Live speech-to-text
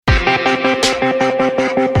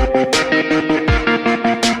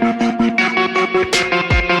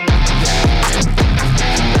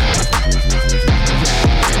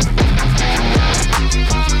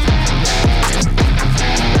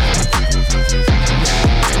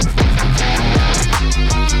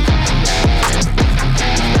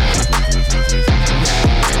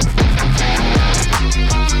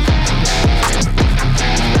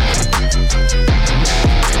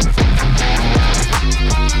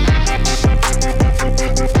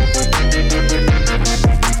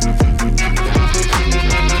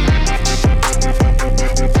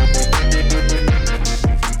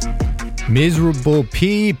Miserable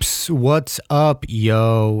peeps, what's up,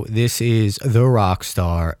 yo? This is the rock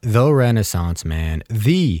star, the Renaissance man,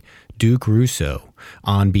 the Duke Russo,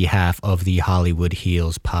 on behalf of the Hollywood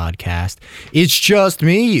Heels podcast. It's just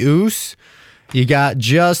me, Oos. You got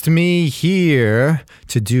just me here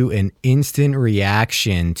to do an instant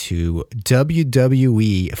reaction to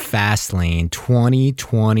WWE Fastlane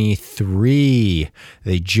 2023.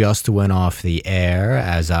 They just went off the air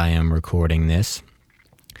as I am recording this.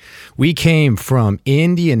 We came from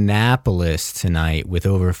Indianapolis tonight with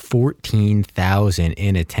over 14,000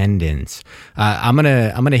 in attendance. I'm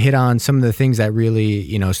gonna hit on some of the things that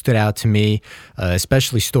really stood out to me,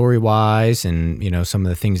 especially story wise, and some of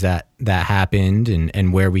the things that happened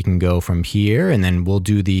and where we can go from here. And then we'll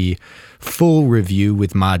do the full review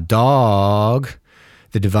with my dog,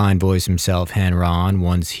 the divine voice himself, Henron,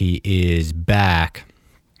 once he is back.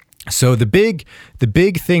 So the big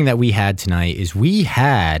thing that we had tonight is we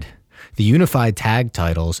had the unified tag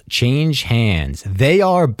titles change hands. They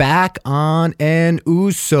are back on an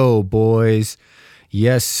Uso, boys.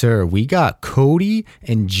 Yes, sir. We got Cody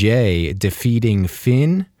and Jay defeating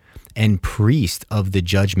Finn and Priest of the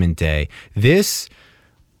Judgment Day. This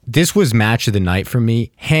was match of the night for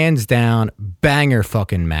me. Hands down, banger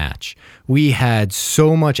fucking match. We had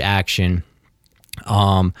so much action.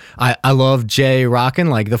 I love Jay rocking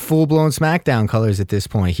like the full-blown SmackDown colors at this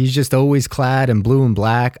point. He's just always clad in blue and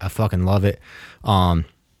black. I fucking love it.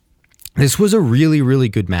 This was a really, really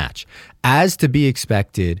good match. As to be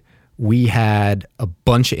expected, we had a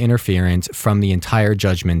bunch of interference from the entire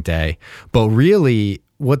Judgment Day. But really,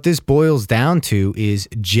 what this boils down to is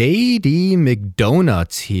JD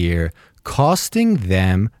McDonuts here costing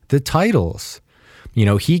them the titles.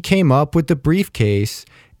 He came up with the briefcase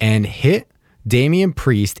and hit Damian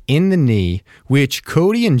Priest in the knee, which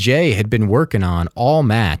Cody and Jay had been working on all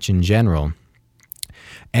match in general.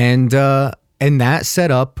 And that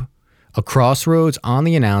set up a crossroads on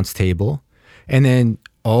the announce table. And then,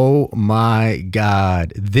 oh my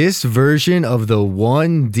God, this version of the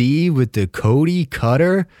 1D with the Cody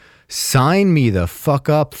cutter, sign me the fuck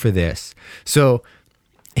up for this. So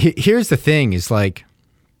here's the thing is like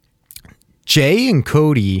Jay and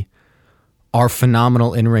Cody are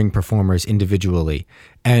phenomenal in-ring performers individually.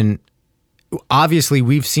 And obviously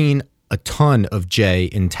we've seen a ton of Jay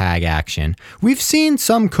in tag action. We've seen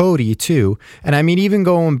some Cody too. And I mean, even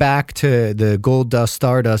going back to the Gold Dust,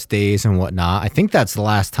 Stardust days and whatnot, I think that's the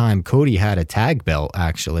last time Cody had a tag belt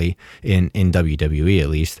actually in WWE at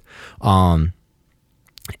least.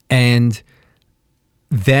 And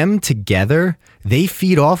them together, they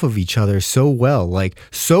feed off of each other so well. Like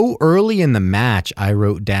so early in the match, I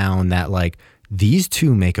wrote down that like these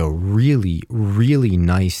two make a really, really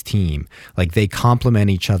nice team. Like they complement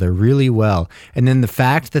each other really well. And then the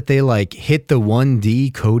fact that they like hit the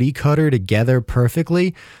 1D Cody cutter together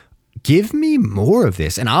perfectly, give me more of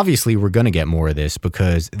this. And obviously we're going to get more of this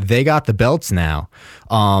because they got the belts now.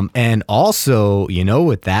 And also, you know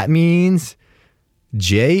what that means?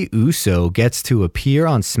 Jay Uso gets to appear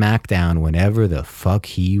on SmackDown whenever the fuck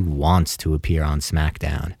he wants to appear on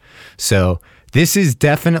SmackDown. So this is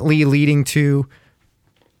definitely leading to,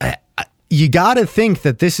 you got to think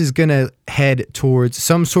that this is going to head towards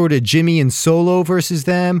some sort of Jimmy and Solo versus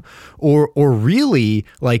them, or really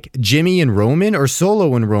like Jimmy and Roman or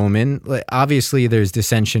Solo and Roman. Like, obviously there's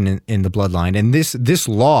dissension in the bloodline, and this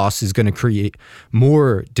loss is going to create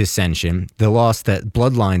more dissension, the loss that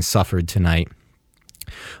Bloodline suffered tonight.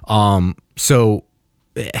 So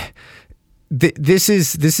this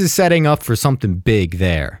is setting up for something big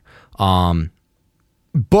there. But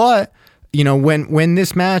when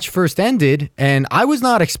this match first ended, and I was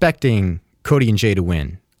not expecting Cody and Jay to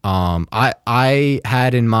win. I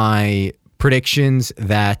had in my predictions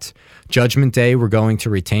that Judgment Day were going to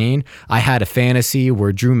retain. I had a fantasy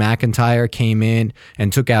where Drew McIntyre came in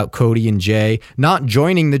and took out Cody and Jay, not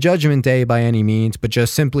joining the Judgment Day by any means, but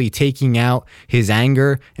just simply taking out his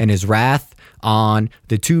anger and his wrath on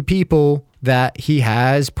the two people that he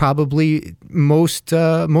has probably most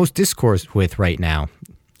discourse with right now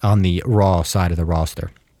on the Raw side of the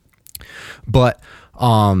roster. But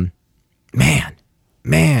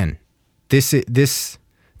man, this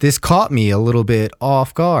caught me a little bit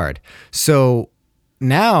off guard. So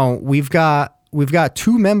now we've got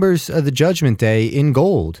two members of the Judgment Day in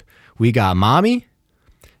gold. We got Mommy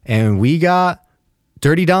and we got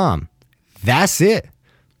Dirty Dom. That's it.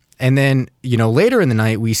 And then, later in the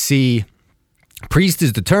night, we see Priest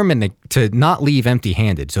is determined to not leave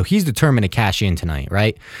empty-handed. So he's determined to cash in tonight,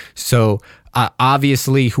 right? So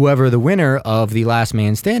obviously, whoever the winner of the last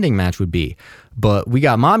man standing match would be. But we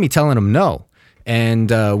got Mommy telling him no.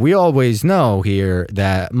 And we always know here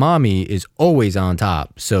that mommy is always on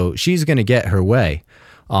top, so she's gonna get her way.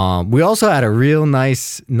 We also had a real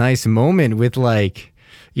nice moment with like,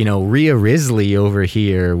 you know, Rhea Ripley over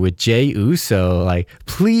here with Jey Uso. Like,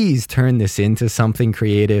 please turn this into something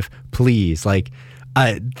creative, please. Like,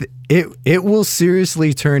 it will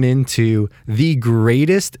seriously turn into the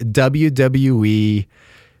greatest WWE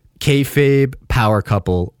kayfabe power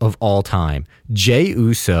couple of all time. Jey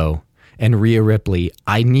Uso and Rhea Ripley.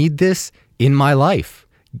 I need this in my life.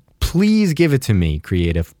 Please give it to me,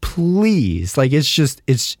 creative. Please. Like, it's just,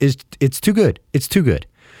 it's too good. It's too good.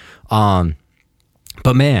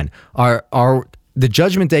 But man, are the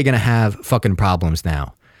Judgment Day gonna have fucking problems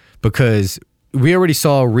now? Because we already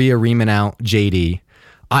saw Rhea reaming out JD.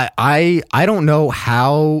 I don't know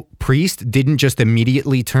how Priest didn't just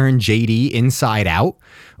immediately turn JD inside out,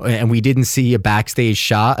 and we didn't see a backstage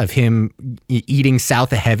shot of him eating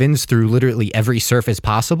South of Heavens through literally every surface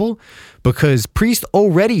possible, because Priest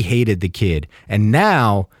already hated the kid, and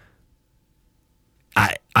now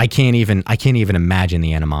I can't even imagine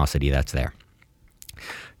the animosity that's there.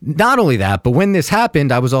 Not only that, but when this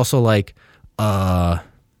happened, I was also like,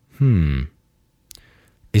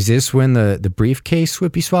 is this when the briefcase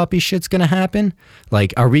swippy swappy shit's gonna happen?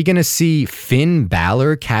 Like, are we gonna see Finn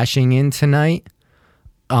Balor cashing in tonight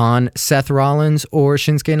on Seth Rollins or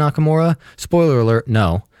Shinsuke Nakamura? Spoiler alert,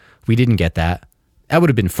 no, we didn't get that. That would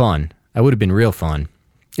have been fun. That would have been real fun.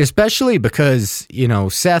 Especially because, you know,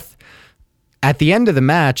 Seth, at the end of the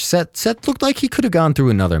match, Seth looked like he could have gone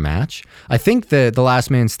through another match. I think the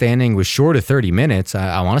last man standing was short of 30 minutes.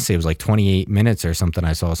 I want to say it was like 28 minutes or something.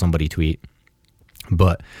 I saw somebody tweet.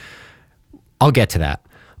 But I'll get to that.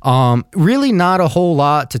 Really not a whole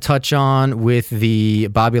lot to touch on with the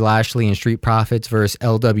Bobby Lashley and Street Profits versus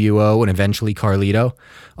LWO and eventually Carlito.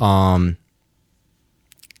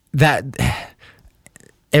 That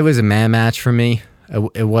it was a man match for me.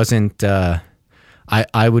 It wasn't.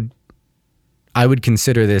 I would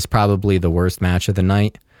consider this probably the worst match of the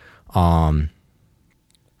night. I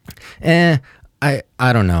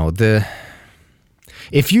don't know.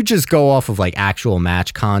 If you just go off of like actual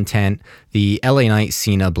match content, the LA Knight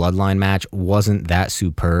Cena Bloodline match wasn't that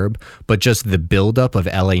superb, but just the buildup of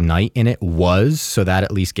LA Knight in it was, so that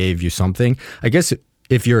at least gave you something. I guess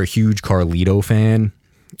if you're a huge Carlito fan,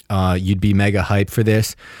 you'd be mega hyped for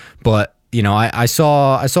this. But you know, I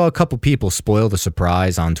saw a couple people spoil the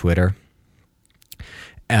surprise on Twitter.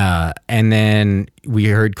 And then we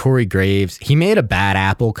heard Corey Graves. He made a bad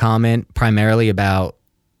apple comment primarily about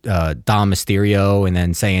Dom Mysterio, and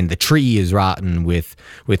then saying the tree is rotten with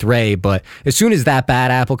Ray. But as soon as that bad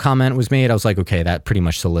apple comment was made, I was like, okay, that pretty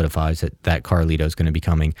much solidifies that Carlito is going to be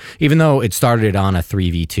coming, even though it started on a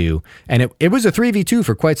 3v2, and it was a 3v2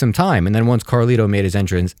 for quite some time. And then once Carlito made his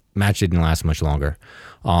entrance, match didn't last much longer.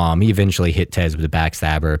 He eventually hit Tez with a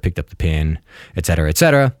backstabber, picked up the pin, etc.,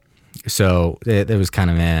 etc. So it was kind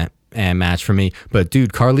of a match for me. But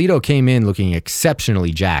dude, Carlito came in looking exceptionally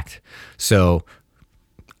jacked. So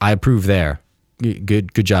I approve there.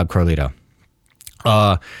 Good job, Carlito.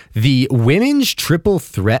 The women's triple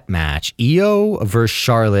threat match, Io versus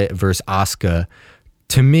Charlotte versus Asuka,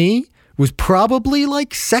 to me was probably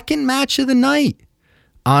like second match of the night.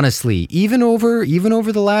 Honestly, even over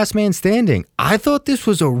the last man standing, I thought this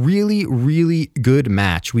was a really, really good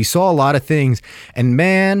match. We saw a lot of things, and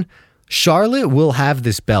man, Charlotte will have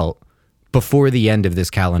this belt before the end of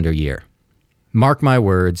this calendar year. Mark my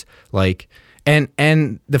words. Like,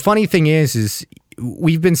 and the funny thing is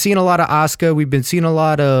we've been seeing a lot of Asuka, we've been seeing a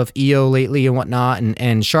lot of Io lately and whatnot,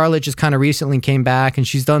 and Charlotte just kind of recently came back, and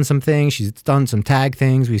she's done some things. She's done some tag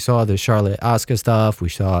things. We saw the Charlotte Asuka stuff. We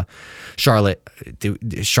saw Charlotte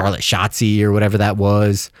Shotzi or whatever that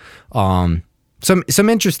was. Some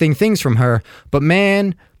interesting things from her, but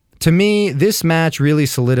man, to me, this match really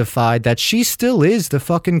solidified that she still is the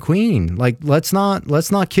fucking queen. Like, let's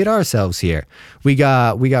not kid ourselves here. We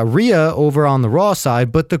got Rhea over on the Raw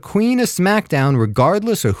side, but the queen of SmackDown,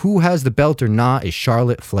 regardless of who has the belt or not, is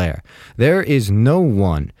Charlotte Flair. There is no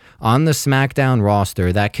one on the SmackDown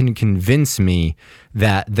roster that can convince me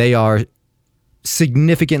that they are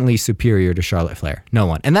significantly superior to Charlotte Flair. No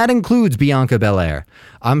one. And that includes Bianca Belair.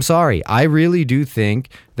 I'm sorry. I really do think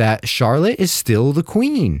that Charlotte is still the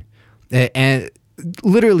queen. And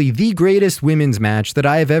literally the greatest women's match that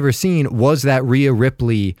I have ever seen was that Rhea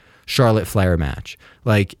Ripley Charlotte Flair match.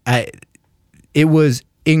 Like, it was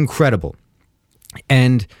incredible.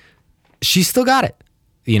 And she still got it.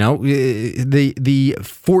 You know, the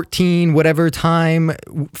 14 whatever time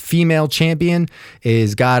female champion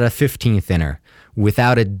is got a 15th in her,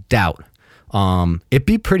 without a doubt. It'd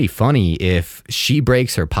be pretty funny if she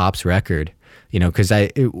breaks her Pop's record because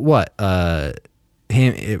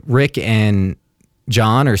Rick and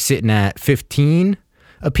John are sitting at 15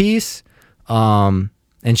 apiece, and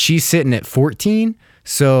she's sitting at 14.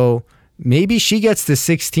 So maybe she gets to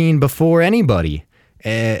 16 before anybody.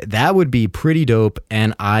 That would be pretty dope,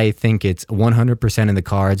 and I think it's 100% in the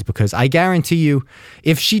cards, because I guarantee you,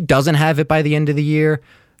 if she doesn't have it by the end of the year,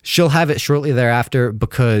 she'll have it shortly thereafter,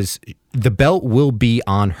 because the belt will be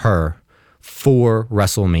on her for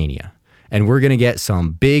WrestleMania. And we're going to get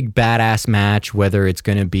some big badass match, whether it's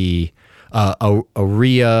going to be a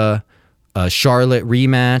Rhea Charlotte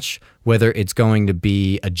rematch, whether it's going to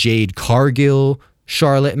be a Jade Cargill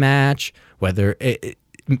Charlotte match, whether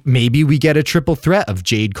maybe we get a triple threat of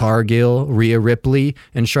Jade Cargill, Rhea Ripley,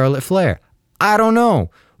 and Charlotte Flair. I don't know.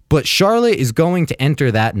 But Charlotte is going to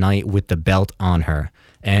enter that night with the belt on her,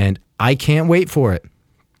 and I can't wait for it.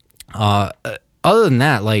 Other than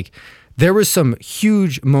that, there was some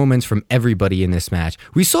huge moments from everybody in this match.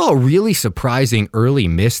 We saw a really surprising early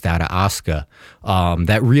mist out of Asuka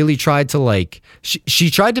that really tried to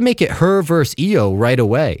she tried to make it her versus Io right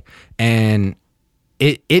away, and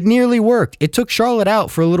it nearly worked. It took Charlotte out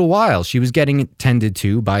for a little while. She was getting tended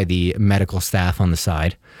to by the medical staff on the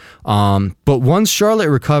side. But once Charlotte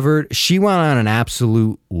recovered, she went on an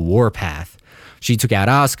absolute warpath. She took out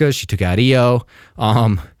Asuka. She took out Io.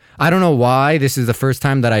 I don't know why. This is the first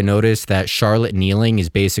time that I noticed that Charlotte kneeling is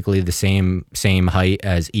basically the same height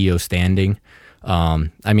as Io standing.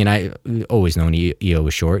 I always known Io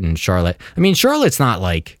was short, and Charlotte's not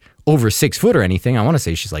over 6 foot or anything. I want to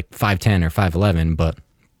say she's 5'10" or 5'11", but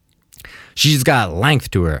she's got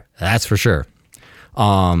length to her, that's for sure.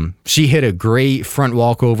 She hit a great front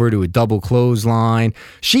walkover to a double clothesline.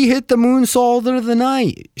 She hit the moonsault of the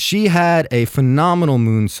night. She had a phenomenal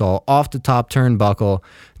moonsault off the top turnbuckle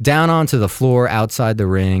down onto the floor outside the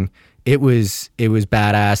ring. It was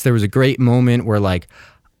badass. There was a great moment where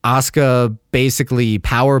Asuka basically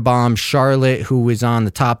powerbombed Charlotte, who was on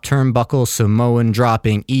the top turnbuckle, Samoan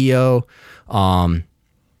dropping Io.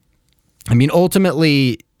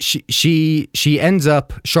 Ultimately, Charlotte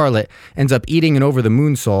ends up eating an over the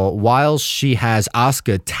moonsault while she has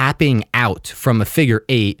Asuka tapping out from a figure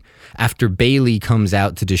 8 after Bayley comes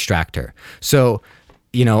out to distract her. So,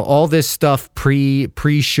 all this stuff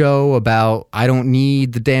pre-show about I don't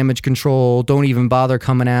need the damage control, don't even bother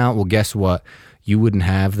coming out. Well, guess what? You wouldn't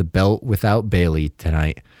have the belt without Bayley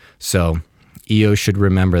tonight. So Io should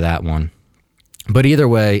remember that one. But either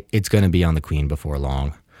way, it's going to be on the Queen before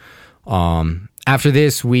long. After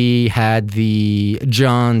this, we had the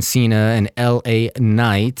John Cena and LA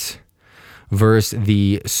Knight versus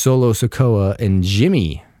the Solo Sikoa and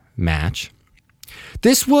Jimmy match.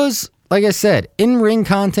 This was, like I said, in-ring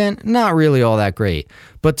content, not really all that great.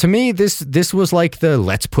 But to me, this was like the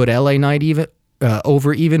let's put LA Knight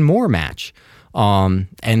over even more match.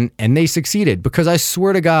 And they succeeded, because I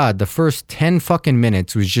swear to God, the first 10 fucking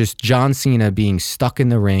minutes was just John Cena being stuck in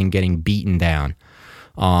the ring, getting beaten down.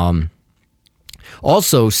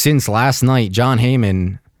 Also, since last night, Paul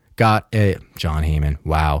Heyman got a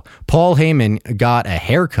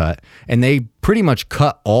haircut, and they pretty much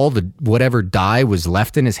cut all the whatever dye was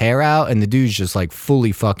left in his hair out, and the dude's just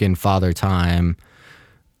fully fucking Father Time,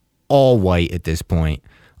 all white at this point.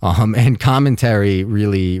 And commentary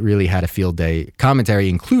really had a field day. Commentary,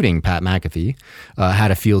 including Pat McAfee,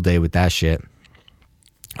 had a field day with that shit.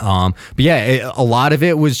 But yeah, a lot of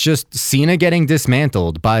it was just Cena getting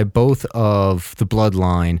dismantled by both of the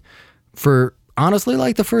Bloodline for honestly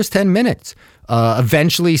the first 10 minutes.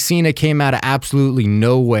 Eventually, Cena came out of absolutely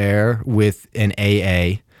nowhere with an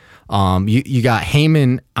AA. You got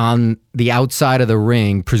Heyman on the outside of the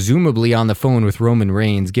ring, presumably on the phone with Roman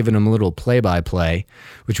Reigns, giving him a little play-by-play,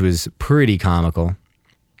 which was pretty comical.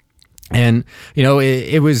 And,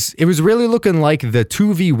 it was really looking like the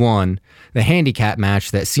 2v1, the handicap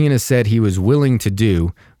match that Cena said he was willing to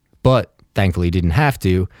do, but thankfully didn't have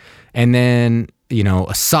to. And then,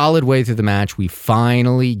 a solid way through the match, we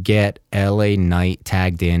finally get LA Knight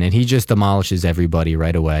tagged in, and he just demolishes everybody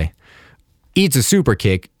right away. Eats a super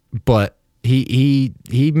kick, but he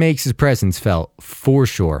makes his presence felt for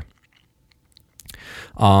sure.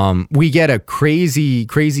 We get a crazy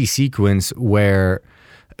sequence where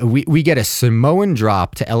we get a Samoan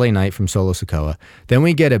drop to LA Knight from Solo Sikoa. Then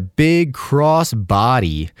we get a big cross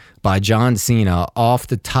body by John Cena off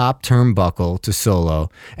the top turnbuckle to Solo.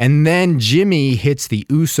 And then Jimmy hits the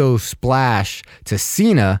Uso splash to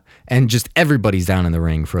Cena, and just everybody's down in the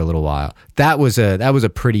ring for a little while. That was a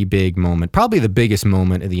pretty big moment. Probably the biggest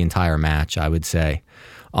moment of the entire match, I would say.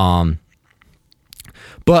 But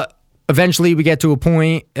Eventually, we get to a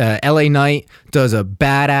point. LA Knight does a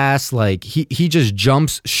badass, like, he just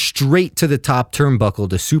jumps straight to the top turnbuckle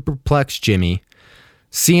to superplex Jimmy.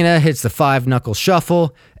 Cena hits the 5-knuckle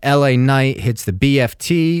shuffle. LA Knight hits the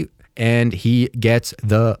BFT, and he gets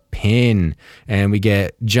the pin. And we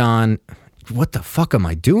get John, what the fuck am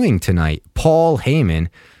I doing tonight? Paul Heyman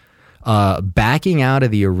backing out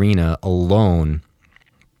of the arena alone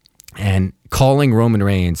and calling Roman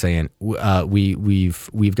Reigns, saying,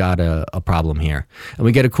 we've got a problem here. And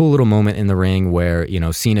we get a cool little moment in the ring where,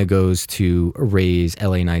 Cena goes to raise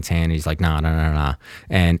LA Knight's hand. He's like, nah.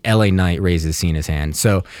 And LA Knight raises Cena's hand.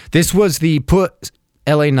 So this was the put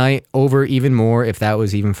LA Knight over even more, if that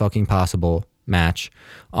was even fucking possible, match.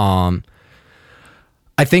 I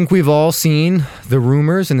think we've all seen the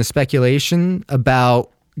rumors and the speculation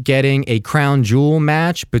about getting a crown jewel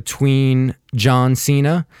match between John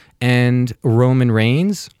Cena and Roman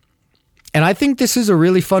Reigns. And I think this is a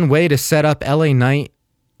really fun way to set up LA Knight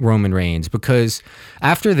Roman Reigns, because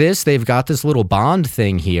after this, they've got this little bond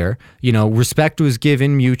thing here. Respect was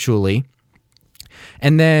given mutually.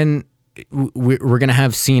 And then we're going to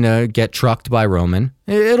have Cena get trucked by Roman.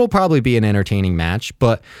 It'll probably be an entertaining match,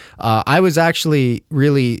 but I was actually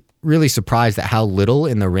really, really surprised at how little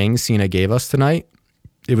in the ring Cena gave us tonight.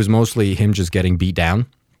 It was mostly him just getting beat down.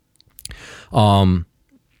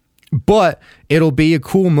 But it'll be a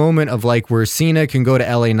cool moment of like where Cena can go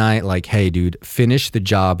to LA Knight like, hey, dude, finish the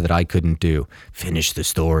job that I couldn't do. Finish the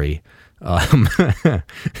story. And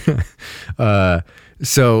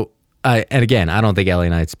again, I don't think LA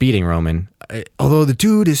Knight's beating Roman. Although the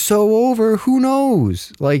dude is so over, who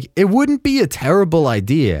knows? Like, it wouldn't be a terrible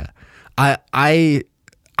idea. I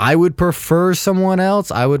would prefer someone else.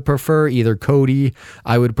 I would prefer either Cody.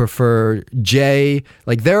 I would prefer Jay.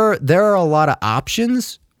 Like, there are a lot of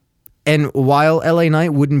options. And while LA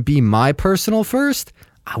Knight wouldn't be my personal first,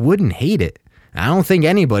 I wouldn't hate it. I don't think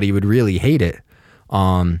anybody would really hate it.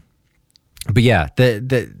 But yeah,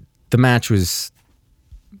 the match was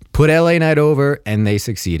put LA Knight over, and they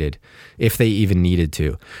succeeded, if they even needed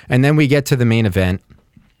to. And then we get to the main event,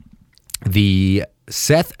 the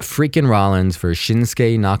Seth freaking Rollins versus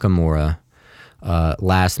Shinsuke Nakamura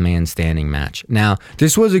last man standing match. Now,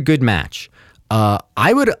 this was a good match.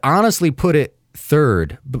 I would honestly put it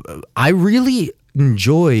third. I really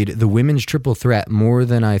enjoyed the women's triple threat more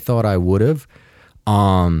than I thought I would have.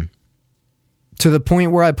 To the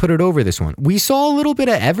point where I put it over this one. We saw a little bit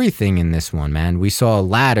of everything in this one, man. We saw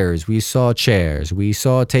ladders, we saw chairs, we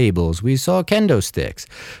saw tables, we saw kendo sticks,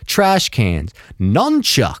 trash cans,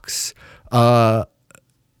 nunchucks.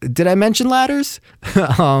 Did I mention ladders?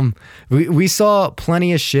 We saw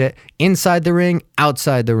plenty of shit inside the ring,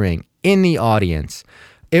 outside the ring, in the audience.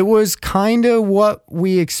 It was kind of what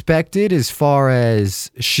we expected as far as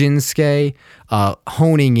Shinsuke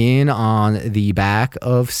honing in on the back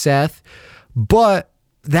of Seth. But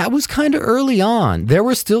that was kind of early on. There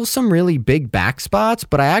were still some really big back spots,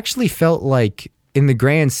 but I actually felt like in the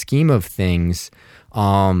grand scheme of things,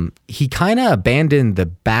 he kind of abandoned the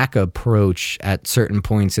back approach at certain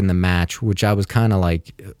points in the match, which I was kind of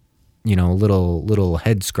like, a little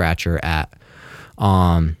head scratcher at.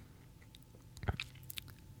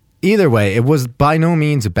 Either way, it was by no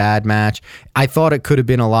means a bad match. I thought it could have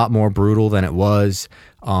been a lot more brutal than it was.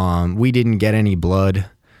 We didn't get any blood,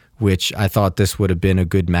 which I thought this would have been a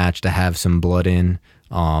good match to have some blood in.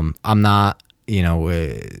 I'm not,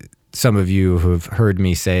 some of you who have heard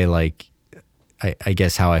me say, like, I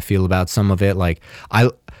guess how I feel about some of it. Like,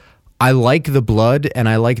 I like the blood and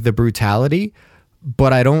I like the brutality,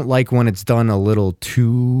 but I don't like when it's done a little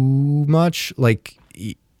too much. Like,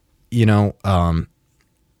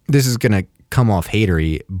 this is going to come off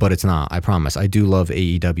hatery, but it's not, I promise. I do love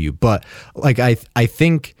AEW, but like I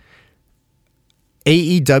think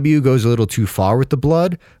AEW goes a little too far with the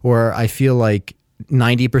blood, where I feel like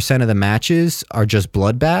 90% of the matches are just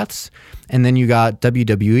bloodbaths, and then you got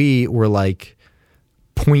WWE where like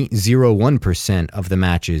 0.01% of the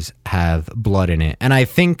matches have blood in it. And I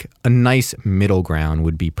think a nice middle ground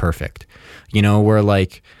would be perfect. Where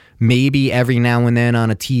like maybe every now and then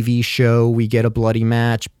on a TV show we get a bloody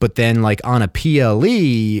match, but then like on a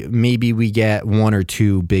PLE, maybe we get one or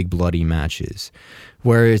two big bloody matches.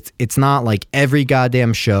 Where it's not like every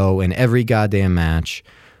goddamn show and every goddamn match,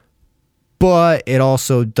 but it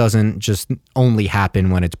also doesn't just only happen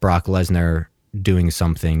when it's Brock Lesnar doing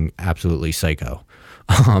something absolutely psycho.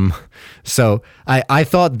 So I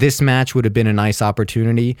thought this match would have been a nice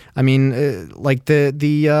opportunity. I mean, like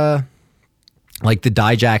the Like the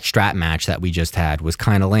Dijak strap match that we just had was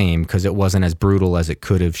kind of lame because it wasn't as brutal as it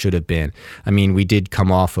should have been. I mean, we did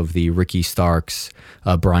come off of the Ricky Starks,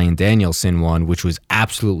 Bryan Danielson one, which was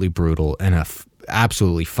absolutely brutal and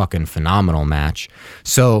absolutely fucking phenomenal match.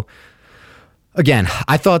 So again,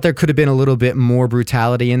 I thought there could have been a little bit more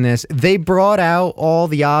brutality in this. They brought out all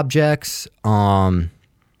the objects, but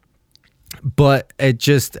it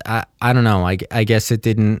just, I don't know. I guess it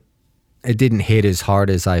didn't hit as hard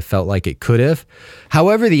as I felt like it could have.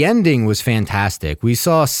 However, the ending was fantastic. We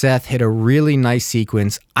saw Seth hit a really nice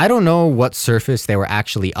sequence. I don't know what surface they were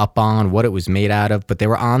actually up on, what it was made out of, but they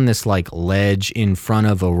were on this like ledge in front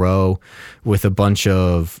of a row with a bunch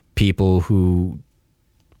of people who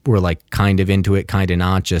were like kind of into it, kind of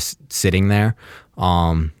not, just sitting there.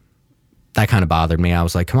 That kind of bothered me. I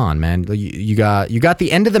was like, come on, man. You got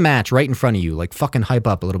the end of the match right in front of you. Like, fucking hype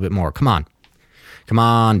up a little bit more. Come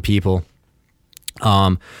on, people.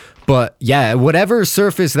 But yeah, whatever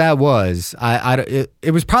surface that was,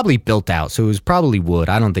 it was probably built out, so it was probably wood.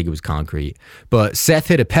 I don't think it was concrete. But Seth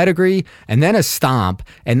hit a pedigree and then a stomp,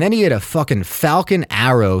 and then he hit a fucking falcon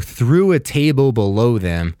arrow through a table below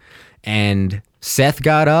them, and Seth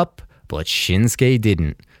got up, but Shinsuke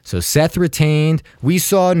didn't. So Seth retained. We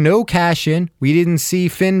saw no cash-in. We didn't see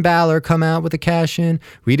Finn Balor come out with a cash-in.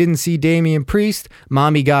 We didn't see Damian Priest.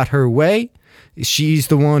 Mommy got her way. She's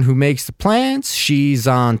the one who makes the plans. She's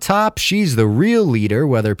on top. She's the real leader,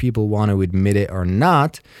 whether people want to admit it or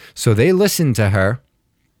not. So they listen to her.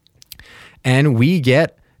 And we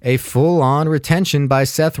get a full-on retention by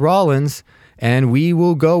Seth Rollins. And we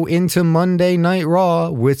will go into Monday Night Raw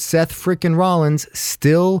with Seth frickin' Rollins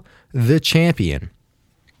still the champion.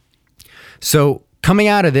 So coming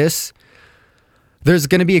out of this, there's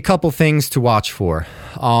going to be a couple things to watch for.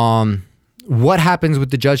 What happens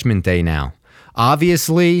with the Judgment Day now?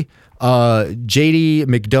 Obviously, JD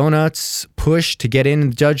McDonuts' push to get in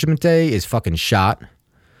the Judgment Day is fucking shot.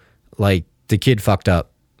 Like, the kid fucked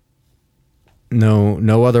up.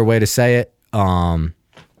 No other way to say it.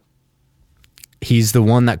 He's the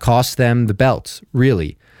one that cost them the belts,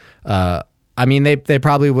 really. I mean, they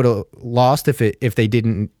probably would have lost if they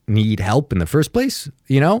didn't need help in the first place,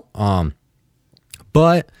 you know?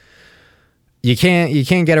 But you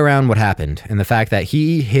can't get around what happened, and the fact that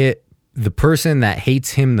he hit the person that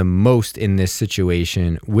hates him the most in this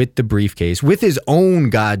situation with the briefcase, with his own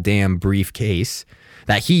goddamn briefcase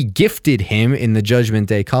that he gifted him in the Judgment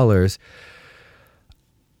Day colors.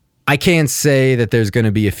 I can't say that there's going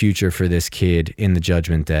to be a future for this kid in the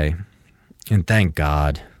Judgment Day, and thank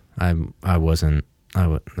God. I'm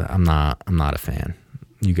not a fan.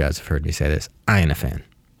 You guys have heard me say this. I ain't a fan.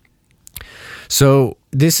 So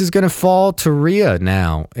this is going to fall to Rhea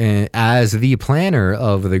now as the planner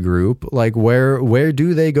of the group. Like, where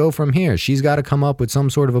do they go from here? She's got to come up with some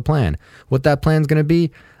sort of a plan. What that plan's going to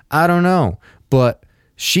be, I don't know. But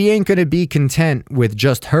she ain't going to be content with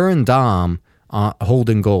just her and Dom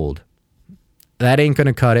holding gold. That ain't going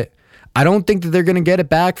to cut it. I don't think that they're going to get it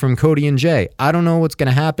back from Cody and Jay. I don't know what's going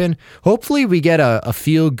to happen. Hopefully we get a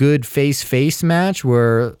feel-good face-face match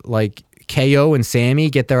where, like, KO and Sammy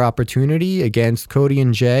get their opportunity against Cody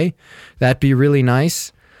and Jay. That'd be really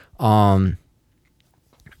nice. There's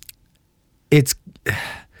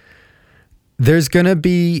going to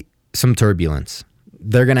be some turbulence.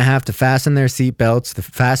 They're going to have to fasten their seatbelts. The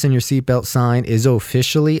fasten your seatbelt sign is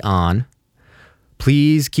officially on.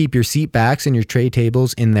 Please keep your seat backs and your tray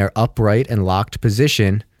tables in their upright and locked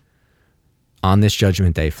position on this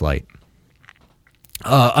Judgment Day flight.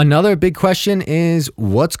 Another big question is,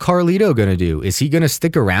 what's Carlito going to do? Is he going to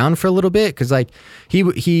stick around for a little bit? Because like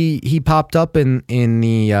he popped up in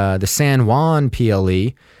the San Juan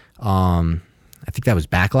PLE. I think that was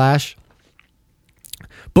Backlash,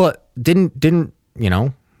 but didn't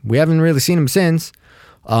we haven't really seen him since.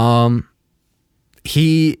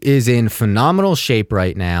 He is in phenomenal shape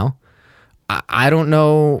right now. I don't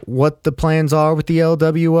know what the plans are with the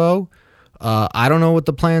LWO. I don't know what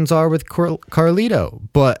the plans are with Carlito,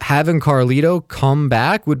 but having Carlito come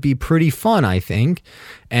back would be pretty fun, I think.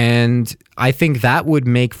 And I think that would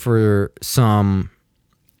make for some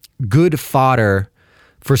good fodder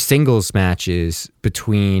for singles matches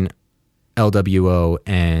between LWO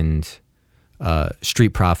and Street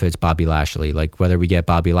Profits, Bobby Lashley. Like whether we get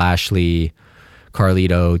Bobby Lashley,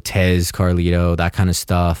 Carlito, Tez Carlito, that kind of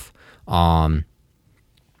stuff. I'll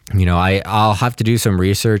have to do some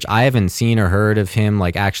research. I haven't seen or heard of him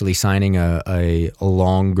like actually signing a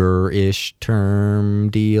longer-ish term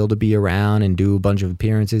deal to be around and do a bunch of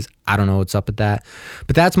appearances. I don't know what's up with that.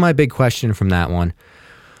 But that's my big question from that one.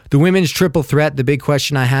 The women's triple threat, the big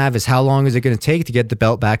question I have is how long is it going to take to get the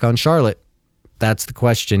belt back on Charlotte? That's the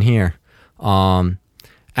question here.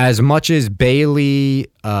 As much as Bailey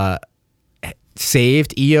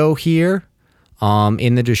saved Io here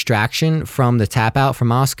in the distraction from the tap out from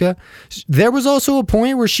Asuka, there was also a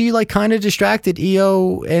point where she like kind of distracted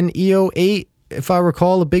Io, and Io ate, if I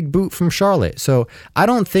recall, a big boot from Charlotte. So I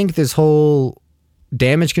don't think this whole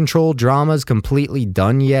damage control drama is completely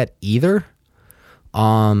done yet either.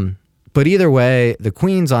 But either way, the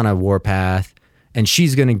Queen's on a warpath, and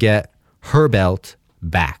she's going to get her belt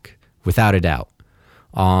back without a doubt.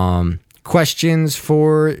 Questions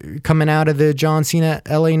for coming out of the John Cena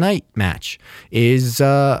LA Knight match is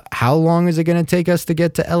how long is it going to take us to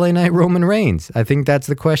get to LA Knight Roman Reigns? I think that's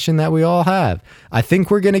the question that we all have. I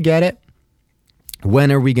think we're going to get it.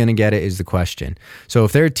 When are we going to get it is the question. So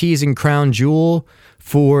if they're teasing Crown Jewel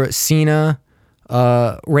for Cena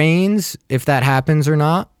Reigns, if that happens or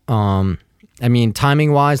not, I mean,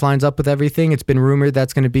 timing-wise lines up with everything. It's been rumored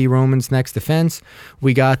that's going to be Roman's next defense.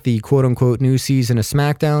 We got the quote-unquote new season of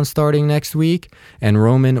SmackDown starting next week, and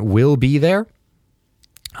Roman will be there.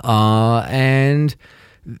 And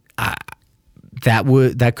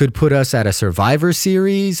that could put us at a Survivor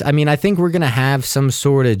Series. I mean, I think we're going to have some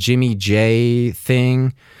sort of Jimmy J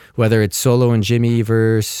thing, whether it's Solo and Jimmy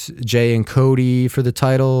versus Jay and Cody for the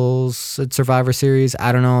titles at Survivor Series.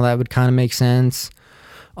 I don't know. That would kind of make sense.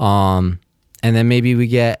 And then maybe we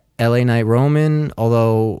get LA Knight Roman,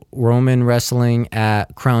 although Roman wrestling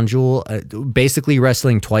at Crown Jewel, basically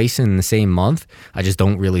wrestling twice in the same month. I just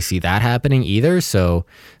don't really see that happening either. So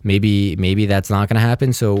maybe that's not going to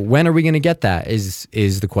happen. So when are we going to get that is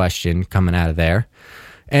the question coming out of there.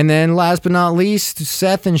 And then last but not least,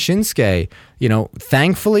 Seth and Shinsuke. You know,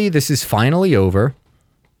 thankfully this is finally over.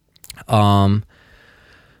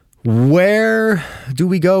 Where do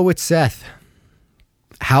we go with Seth?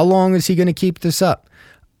 How long is he going to keep this up?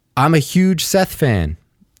 I'm a huge Seth fan.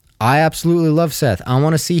 I absolutely love Seth. I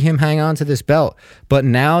want to see him hang on to this belt. But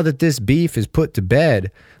now that this beef is put to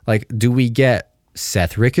bed, like, do we get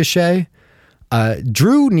Seth Ricochet?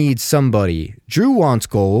 Drew needs somebody. Drew wants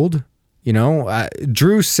gold. You know,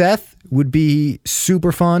 Drew Seth would be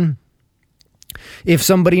super fun. If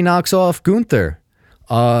somebody knocks off Gunther,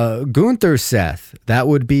 Gunther Seth, that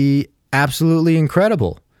would be absolutely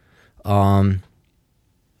incredible.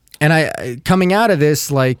 And I coming out of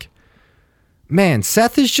this, like, man,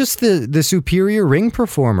 Seth is just the superior ring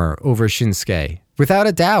performer over Shinsuke, without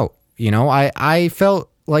a doubt. You know, I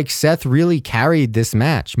felt like Seth really carried this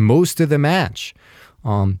match, most of the match.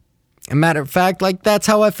 A matter of fact, like, that's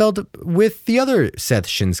how I felt with the other Seth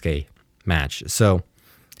Shinsuke match. So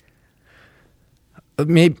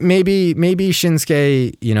maybe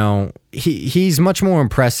Shinsuke, you know, he's much more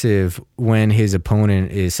impressive when his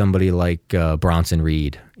opponent is somebody like Bronson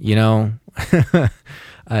Reed. You know,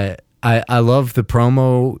 I love the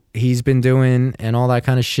promo he's been doing and all that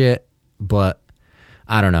kind of shit, but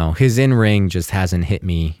I don't know. His in-ring just hasn't hit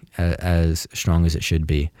me as strong as it should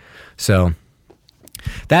be. So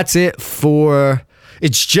that's it for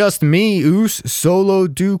It's Just Me, Oos Solo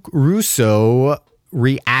Duke Russo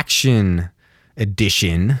reaction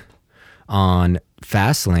edition on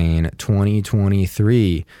Fastlane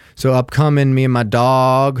 2023. So upcoming, me and my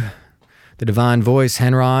dog, the Divine Voice,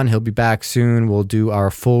 Henron, he'll be back soon. We'll do our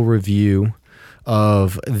full review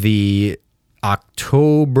of the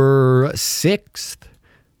October 6th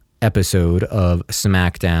episode of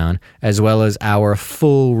SmackDown, as well as our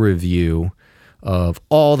full review of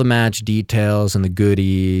all the match details and the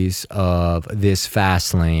goodies of this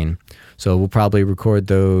Fastlane. So we'll probably record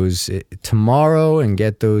those tomorrow and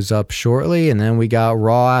get those up shortly. And then we got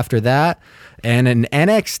Raw after that, and an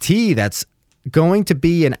NXT that's going to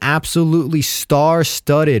be an absolutely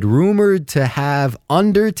star-studded, rumored to have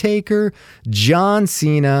Undertaker, John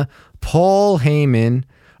Cena, Paul Heyman,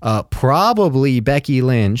 probably Becky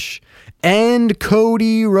Lynch, and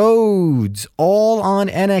Cody Rhodes, all on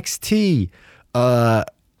NXT.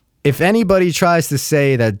 If anybody tries to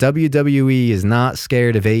say that WWE is not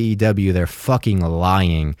scared of AEW, they're fucking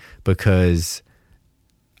lying, because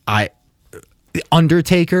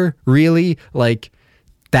Undertaker, really? Like,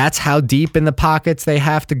 that's how deep in the pockets they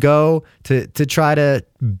have to go to try to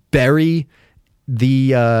bury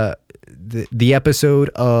the episode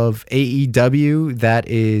of AEW that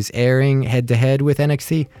is airing head-to-head with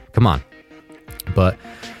NXT? Come on. But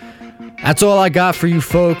that's all I got for you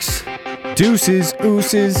folks. Deuces,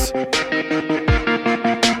 ooses.